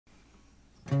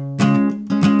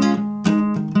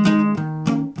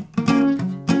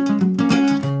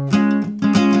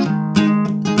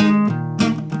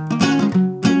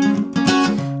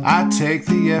take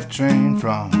the F train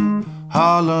from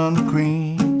Harlem to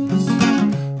Queens.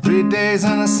 3 days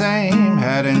in the same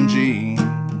hat and jeans.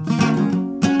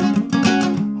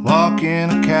 Walk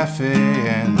in a cafe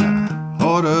and I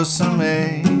order some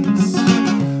eggs.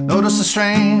 Notice a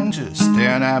stranger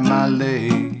staring at my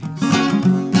legs.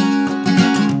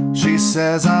 She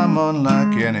says I'm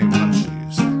unlike anyone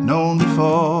she's known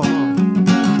before.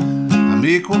 I'm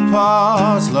equal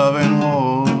parts love and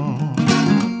war.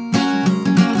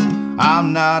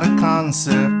 I'm not a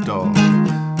concept or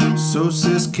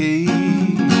Sosis key.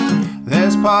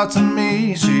 There's parts of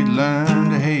me she'd learn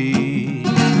to hate.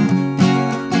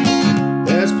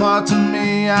 There's parts of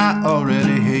me I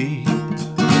already hate.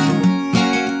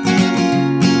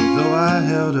 Though I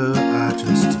held her, I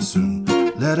just as soon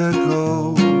let her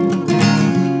go.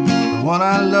 The one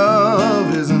I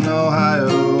love is in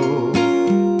Ohio.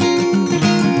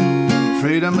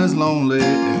 Freedom is lonely,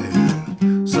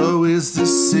 and so is the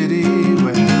city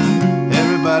where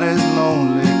everybody's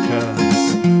lonely,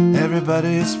 'cause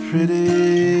everybody's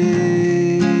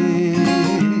pretty.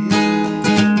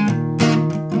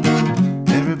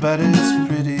 Everybody's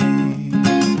pretty.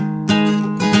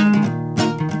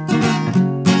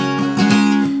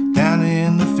 Down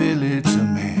in the village, a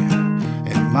man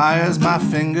admires my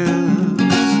fingers.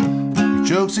 He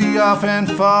jokes he often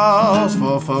falls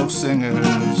for folk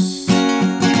singers.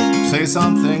 Say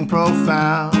something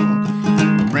profound,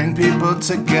 bring people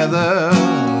together.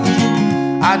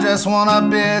 I just wanna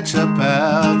bitch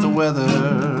about the weather.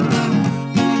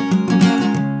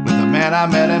 With the man I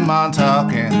met in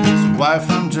Montauk and his wife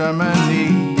from Germany.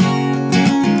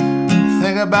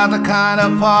 Think about the kind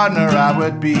of partner I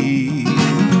would be.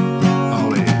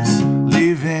 Always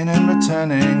leaving and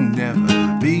returning, never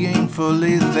being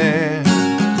fully there.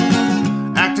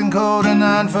 Acting cold and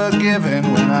unforgiving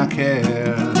when I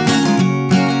care.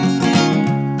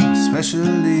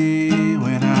 Especially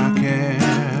when I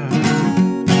care.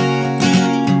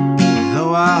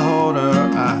 Though I hold her,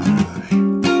 I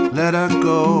let her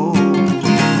go.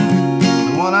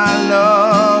 The one I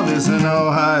love is in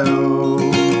Ohio.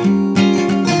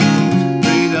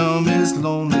 Freedom is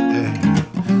lonely,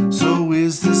 so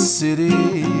is the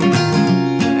city.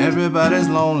 Everybody's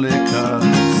lonely, 'cause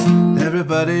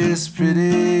everybody's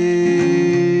pretty.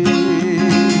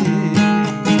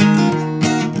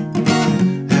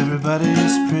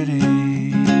 Everybody's pretty.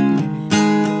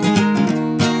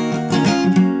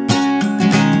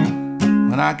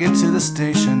 When I get to the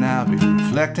station, I'll be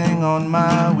reflecting on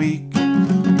my week,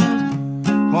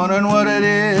 wondering what it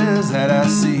is that I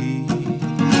see.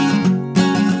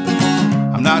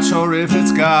 I'm not sure if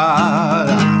it's God,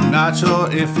 I'm not sure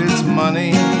if it's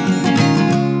money,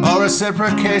 or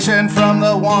reciprocation from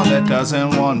the one that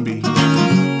doesn't want me.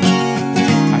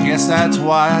 I guess that's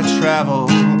why I travel,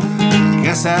 I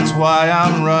guess that's why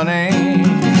I'm running.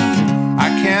 I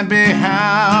can't be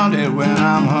hounded when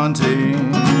I'm hunting,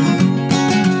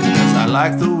 'cause I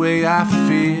like the way I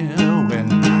feel when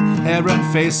my hair and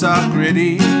face are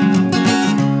gritty.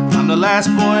 I'm the last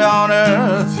boy on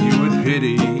earth you would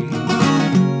pity.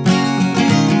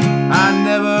 I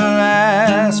never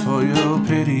asked for your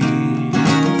pity.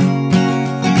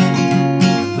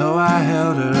 Though I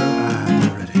held her, I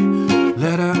already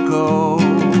let her go.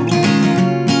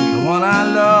 The one I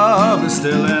love is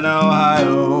still in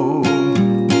Ohio.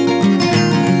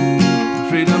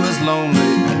 Freedom is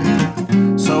lonely,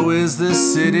 so is this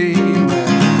city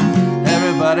where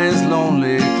everybody's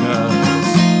lonely, 'cause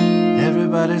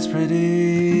everybody's pretty.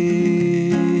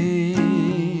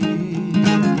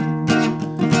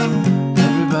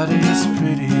 Everybody's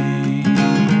pretty.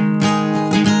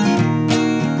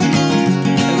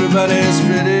 Everybody's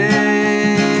pretty.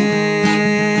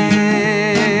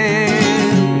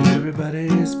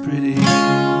 Everybody's pretty.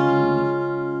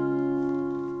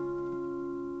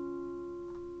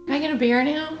 Can I get a beer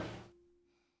now?